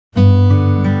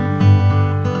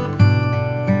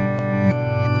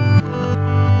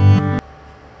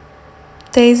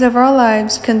Days of Our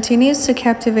Lives continues to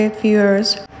captivate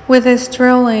viewers with its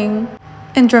thrilling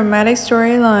and dramatic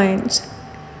storylines.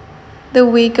 The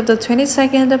week of the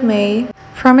 22nd of May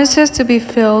promises to be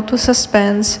filled with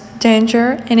suspense,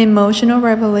 danger, and emotional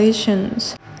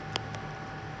revelations.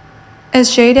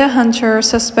 As Jada Hunter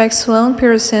suspects Sloane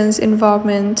Peterson's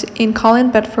involvement in Colin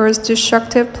Bedford's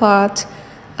destructive plot,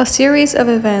 a series of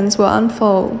events will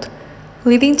unfold,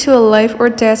 leading to a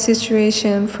life-or-death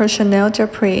situation for Chanel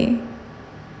Dupree.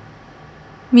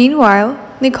 Meanwhile,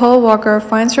 Nicole Walker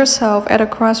finds herself at a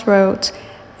crossroads,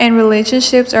 and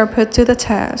relationships are put to the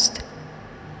test.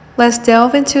 Let's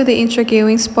delve into the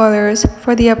intriguing spoilers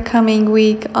for the upcoming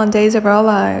week on Days of Our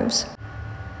Lives.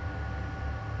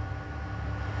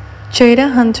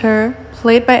 Jada Hunter,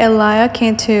 played by Elia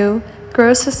Cantu,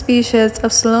 grows suspicious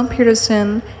of Sloane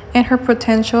Peterson and her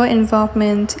potential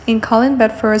involvement in Colin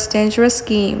Bedford's dangerous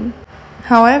scheme.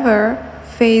 However,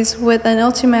 faced with an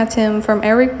ultimatum from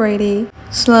Eric Brady,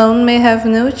 Sloane may have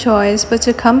no choice but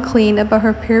to come clean about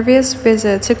her previous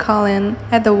visit to Colin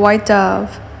at the White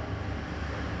Dove.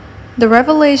 The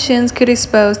revelations could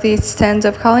expose the extent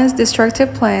of Colin's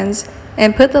destructive plans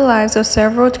and put the lives of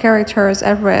several characters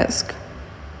at risk.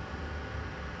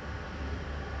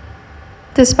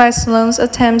 Despite Sloane's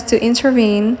attempts to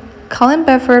intervene, Colin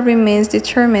Bedford remains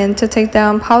determined to take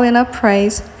down Paulina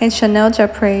Price and Chanel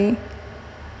Dupree.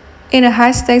 In a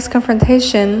high-stakes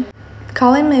confrontation,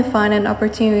 Colin may find an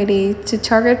opportunity to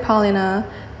target Paulina,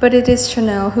 but it is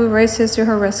Chanel who races to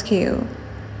her rescue,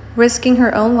 risking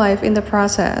her own life in the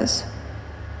process.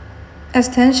 As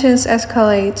tensions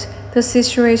escalate, the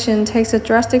situation takes a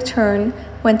drastic turn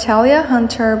when Talia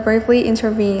Hunter bravely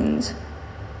intervenes.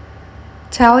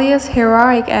 Talia's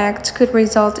heroic act could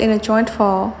result in a joint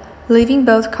fall, leaving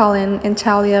both Colin and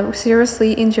Talia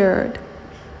seriously injured.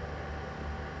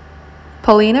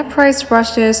 Paulina Price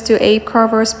rushes to Abe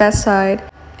Carver's bedside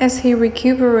as he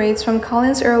recuperates from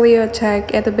Colin's earlier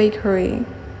attack at the bakery.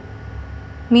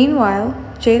 Meanwhile,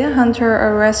 Jada Hunter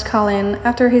arrests Colin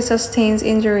after he sustains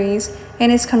injuries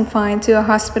and is confined to a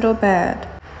hospital bed.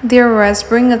 The arrests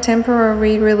bring a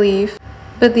temporary relief,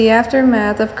 but the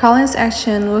aftermath of Colin's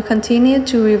action will continue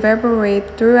to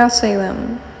reverberate throughout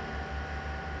Salem.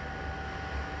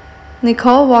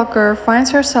 Nicole Walker finds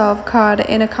herself caught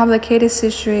in a complicated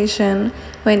situation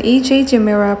when E.J.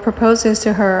 Jamira proposes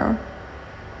to her.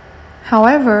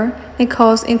 However,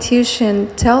 Nicole's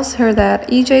intuition tells her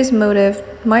that E.J.'s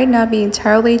motive might not be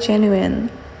entirely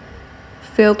genuine.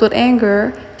 Filled with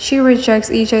anger, she rejects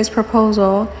E.J.'s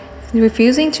proposal,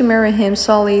 refusing to marry him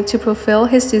solely to fulfill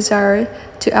his desire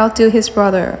to outdo his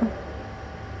brother.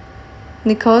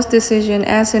 Nicole's decision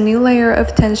adds a new layer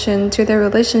of tension to their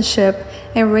relationship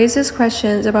and raises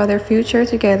questions about their future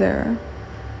together.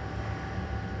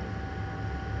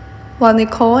 While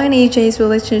Nicole and EJ's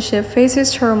relationship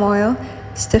faces turmoil,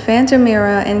 Stefan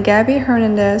Demira and Gabby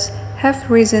Hernandez have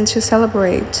reason to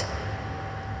celebrate.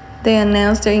 They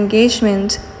announce their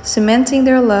engagement, cementing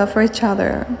their love for each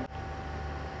other.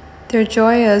 Their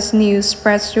joyous news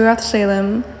spreads throughout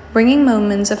Salem, bringing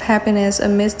moments of happiness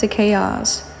amidst the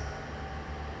chaos.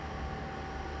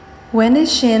 Wendy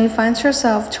Shin finds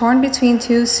herself torn between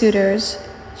two suitors,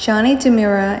 Johnny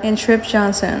Demira and Trip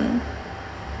Johnson.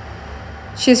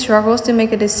 She struggles to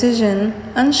make a decision,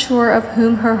 unsure of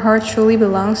whom her heart truly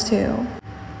belongs to.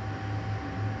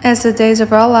 As the Days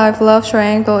of Our Life love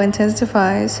triangle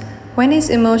intensifies, Wendy's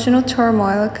emotional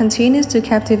turmoil continues to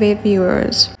captivate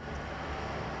viewers.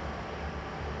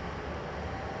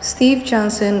 Steve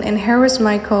Johnson and Harris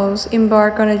Michaels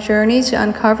embark on a journey to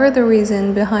uncover the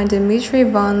reason behind Dimitri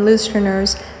von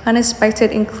Lusterner's unexpected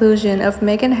inclusion of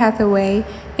Megan Hathaway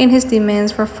in his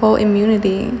demands for full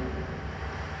immunity.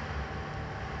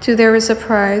 To their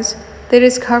surprise, they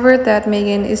discovered that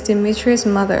Megan is Dimitri's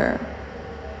mother.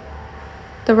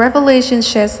 The revelation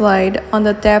sheds light on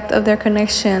the depth of their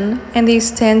connection and the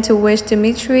extent to which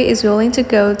Dimitri is willing to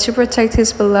go to protect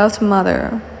his beloved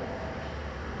mother.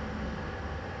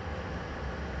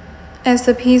 As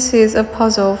the pieces of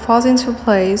puzzle fall into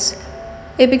place,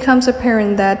 it becomes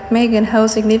apparent that Megan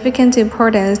holds significant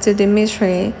importance to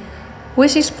Dimitri,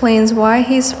 which explains why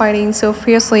he is fighting so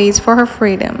fiercely for her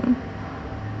freedom.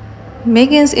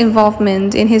 Megan's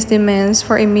involvement in his demands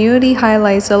for immunity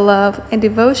highlights the love and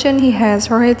devotion he has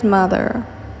for his mother.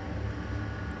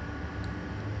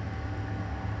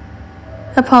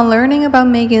 Upon learning about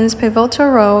Megan's pivotal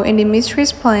role in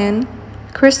Dimitri's plan,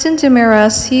 Kristen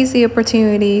Demira sees the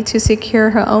opportunity to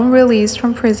secure her own release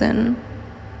from prison.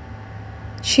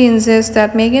 She insists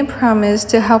that Megan promise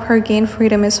to help her gain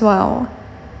freedom as well,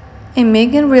 and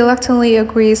Megan reluctantly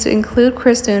agrees to include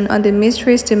Kristen on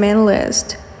Dimitri's demand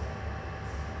list.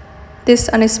 This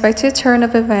unexpected turn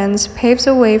of events paves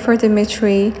the way for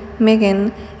Dimitri,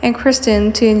 Megan, and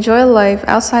Kristen to enjoy life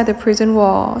outside the prison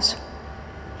walls.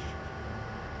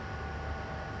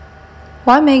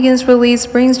 While Megan's release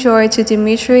brings joy to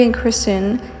Dimitri and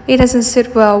Kristen, it doesn't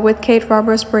sit well with Kate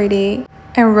Roberts Brady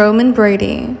and Roman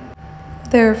Brady.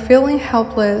 They're feeling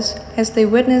helpless as they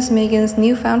witness Megan's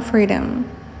newfound freedom.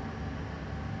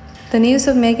 The news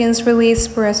of Megan's release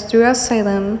spreads throughout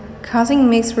Salem, causing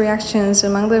mixed reactions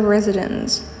among the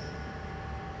residents.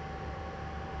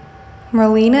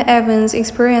 Marlena Evans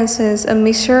experiences a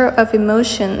mixture of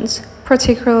emotions,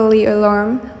 particularly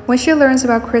alarm, when she learns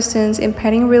about Kristen's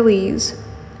impending release.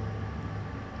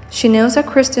 She knows that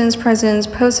Kristen's presence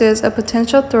poses a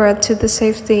potential threat to the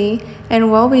safety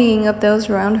and well-being of those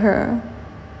around her.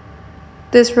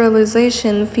 This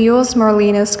realization fuels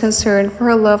Marlena's concern for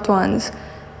her loved ones,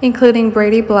 including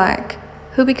Brady Black,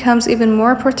 who becomes even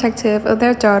more protective of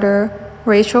their daughter,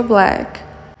 Rachel Black.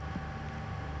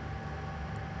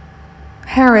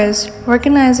 Harris,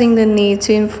 recognizing the need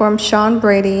to inform Sean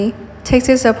Brady, takes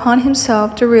it upon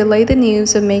himself to relay the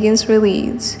news of Megan's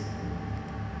release.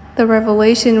 The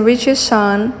revelation reaches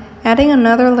Sean, adding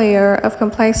another layer of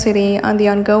complexity on the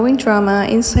ongoing drama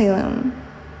in Salem.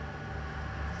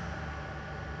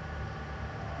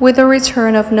 With the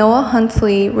return of Noah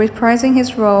Huntley reprising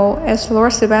his role as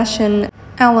Lord Sebastian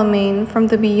Alamein from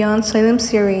the Beyond Salem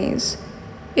series,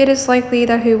 it is likely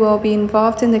that he will be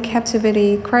involved in the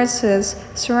captivity crisis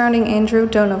surrounding Andrew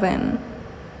Donovan.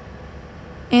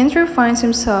 Andrew finds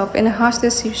himself in a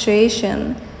hostage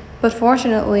situation, but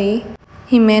fortunately,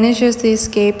 he manages to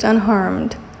escape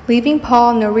unharmed, leaving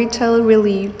Paul Norito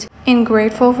relieved and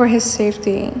grateful for his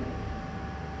safety.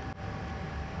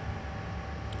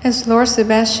 As Lord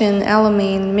Sebastian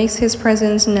Alamein makes his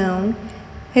presence known,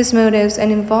 his motives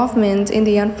and involvement in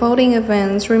the unfolding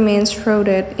events remain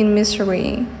shrouded in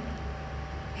mystery.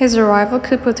 His arrival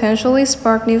could potentially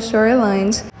spark new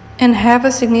storylines and have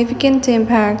a significant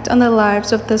impact on the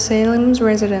lives of the Salem's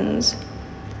residents.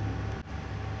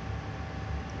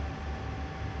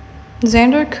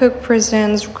 Xander Cook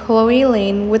presents Chloe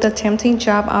Lane with a tempting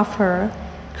job offer,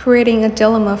 creating a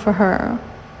dilemma for her.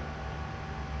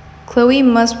 Chloe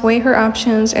must weigh her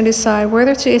options and decide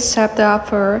whether to accept the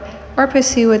offer or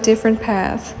pursue a different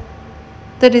path.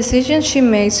 The decision she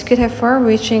makes could have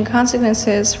far-reaching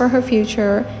consequences for her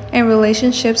future and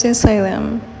relationships in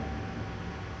Salem.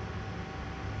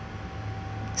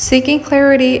 Seeking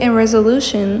clarity and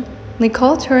resolution,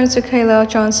 Nicole turns to Kayla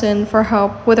Johnson for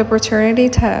help with a paternity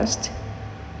test.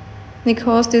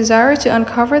 Nicole's desire to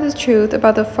uncover the truth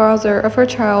about the father of her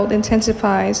child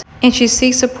intensifies, and she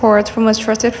seeks support from a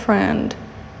trusted friend.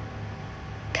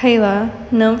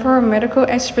 Kayla, known for her medical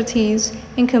expertise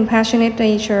and compassionate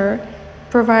nature,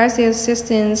 provides the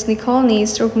assistance Nicole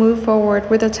needs to move forward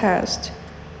with the test.